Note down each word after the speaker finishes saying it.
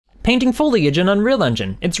Painting foliage in Unreal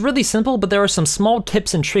Engine. It's really simple, but there are some small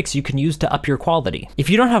tips and tricks you can use to up your quality. If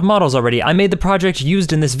you don't have models already, I made the project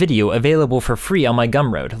used in this video available for free on my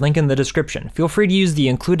Gumroad, link in the description. Feel free to use the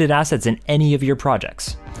included assets in any of your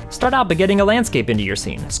projects. Start out by getting a landscape into your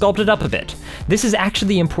scene, sculpt it up a bit. This is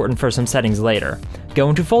actually important for some settings later. Go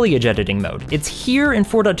into foliage editing mode. It's here in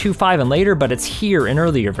 4.25 and later, but it's here in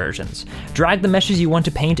earlier versions. Drag the meshes you want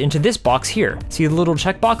to paint into this box here. See the little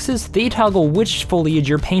checkboxes? They toggle which foliage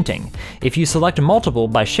you're painting. If you select multiple,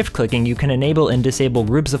 by shift-clicking, you can enable and disable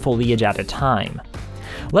groups of foliage at a time.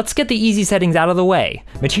 Let's get the easy settings out of the way.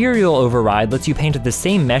 Material override lets you paint the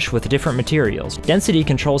same mesh with different materials. Density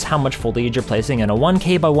controls how much foliage you're placing in a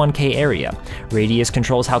 1K by 1K area. Radius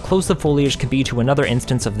controls how close the foliage can be to another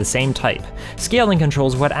instance of the same type. Scaling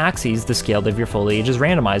controls what axes the scale of your foliage is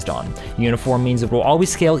randomized on. Uniform means it will always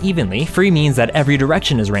scale evenly. Free means that every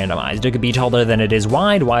direction is randomized. It could be taller than it is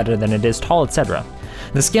wide, wider than it is tall, etc.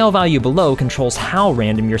 The scale value below controls how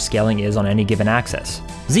random your scaling is on any given axis.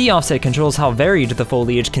 Z-offset controls how varied the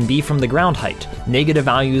foliage can be from the ground height. Negative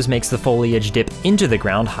values makes the foliage dip into the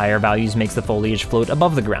ground, higher values makes the foliage float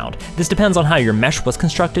above the ground. This depends on how your mesh was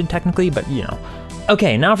constructed technically, but you know.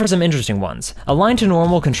 Okay, now for some interesting ones. Align to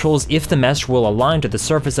normal controls if the mesh will align to the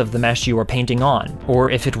surface of the mesh you are painting on,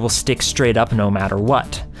 or if it will stick straight up no matter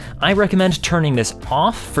what. I recommend turning this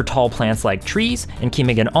off for tall plants like trees, and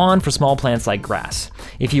keeping it on for small plants like grass.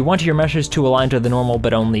 If you want your meshes to align to the normal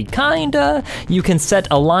but only kinda, you can set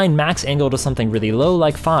align max angle to something really low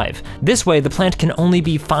like 5. This way the plant can only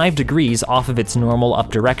be 5 degrees off of its normal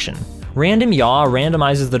up direction. Random yaw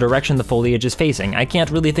randomizes the direction the foliage is facing. I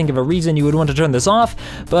can't really think of a reason you would want to turn this off,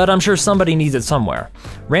 but I'm sure somebody needs it somewhere.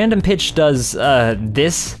 Random pitch does,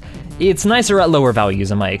 this. It's nicer at lower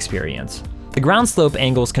values in my experience. The ground slope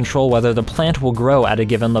angles control whether the plant will grow at a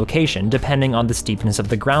given location, depending on the steepness of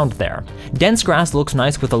the ground there. Dense grass looks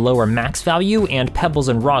nice with a lower max value, and pebbles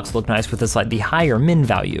and rocks look nice with a slightly higher min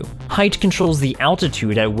value. Height controls the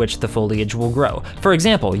altitude at which the foliage will grow. For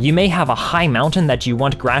example, you may have a high mountain that you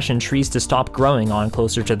want grass and trees to stop growing on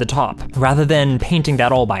closer to the top. Rather than painting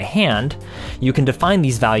that all by hand, you can define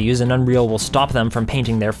these values and Unreal will stop them from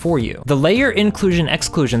painting there for you. The layer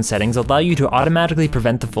inclusion-exclusion settings allow you to automatically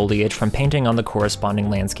prevent the foliage from painting on the corresponding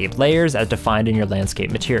landscape layers as defined in your landscape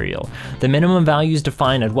material. The minimum values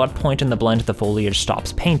define at what point in the blend the foliage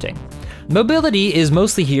stops painting. Mobility is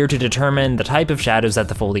mostly here to determine the type of shadows that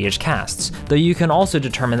the foliage casts, though you can also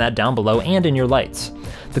determine that down below and in your lights.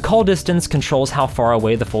 The call distance controls how far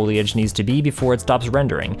away the foliage needs to be before it stops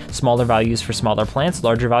rendering, smaller values for smaller plants,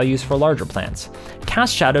 larger values for larger plants.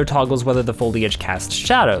 Cast shadow toggles whether the foliage casts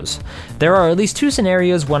shadows. There are at least 2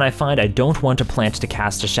 scenarios when I find I don't want a plant to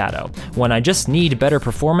cast a shadow, when I just need better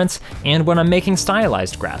performance, and when I'm making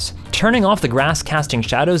stylized grass. Turning off the grass casting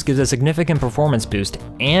shadows gives a significant performance boost,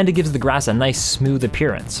 and it gives the grass a nice smooth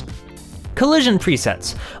appearance. Collision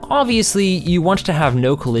presets. Obviously, you want to have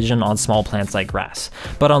no collision on small plants like grass,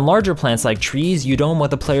 but on larger plants like trees, you don't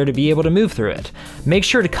want the player to be able to move through it. Make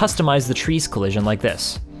sure to customize the tree's collision like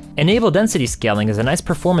this. Enable density scaling is a nice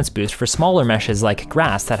performance boost for smaller meshes like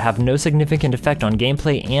grass that have no significant effect on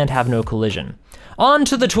gameplay and have no collision. On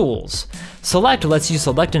to the tools. Select lets you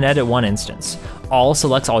select and edit one instance. All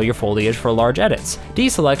selects all your foliage for large edits.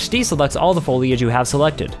 Deselect deselects all the foliage you have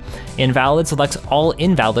selected. Invalid selects all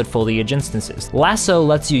invalid foliage instances. Lasso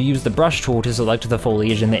lets you use the brush tool to select the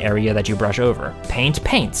foliage in the area that you brush over. Paint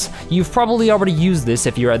paints. You've probably already used this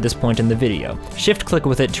if you're at this point in the video. Shift click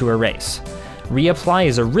with it to erase. Reapply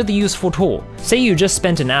is a really useful tool. Say you just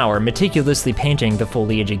spent an hour meticulously painting the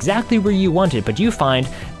foliage exactly where you want it, but you find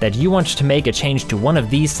that you want to make a change to one of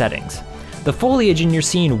these settings. The foliage in your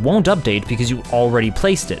scene won't update because you already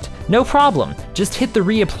placed it. No problem, just hit the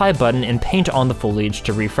reapply button and paint on the foliage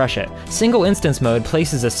to refresh it. Single instance mode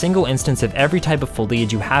places a single instance of every type of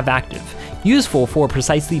foliage you have active, useful for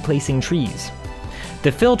precisely placing trees.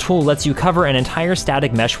 The fill tool lets you cover an entire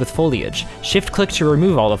static mesh with foliage. Shift click to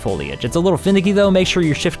remove all the foliage. It's a little finicky though, make sure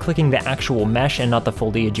you're shift clicking the actual mesh and not the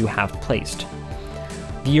foliage you have placed.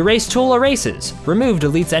 The erase tool erases. Remove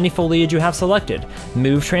deletes any foliage you have selected.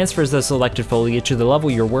 Move transfers the selected foliage to the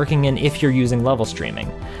level you're working in if you're using level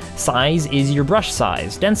streaming. Size is your brush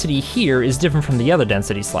size. Density here is different from the other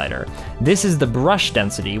density slider. This is the brush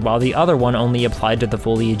density, while the other one only applied to the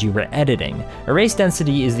foliage you were editing. Erase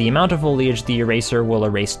density is the amount of foliage the eraser will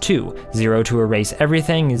erase to. 0 to erase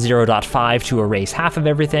everything, 0.5 to erase half of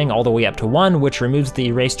everything, all the way up to 1, which removes the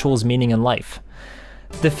erase tool's meaning in life.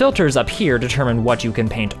 The filters up here determine what you can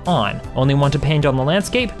paint on. Only want to paint on the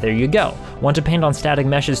landscape? There you go. Want to paint on static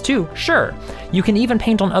meshes too? Sure. You can even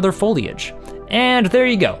paint on other foliage. And there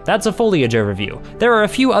you go, that's a foliage overview. There are a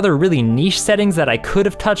few other really niche settings that I could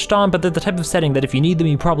have touched on, but they're the type of setting that if you need them,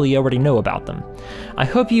 you probably already know about them. I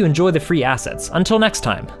hope you enjoy the free assets. Until next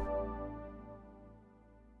time.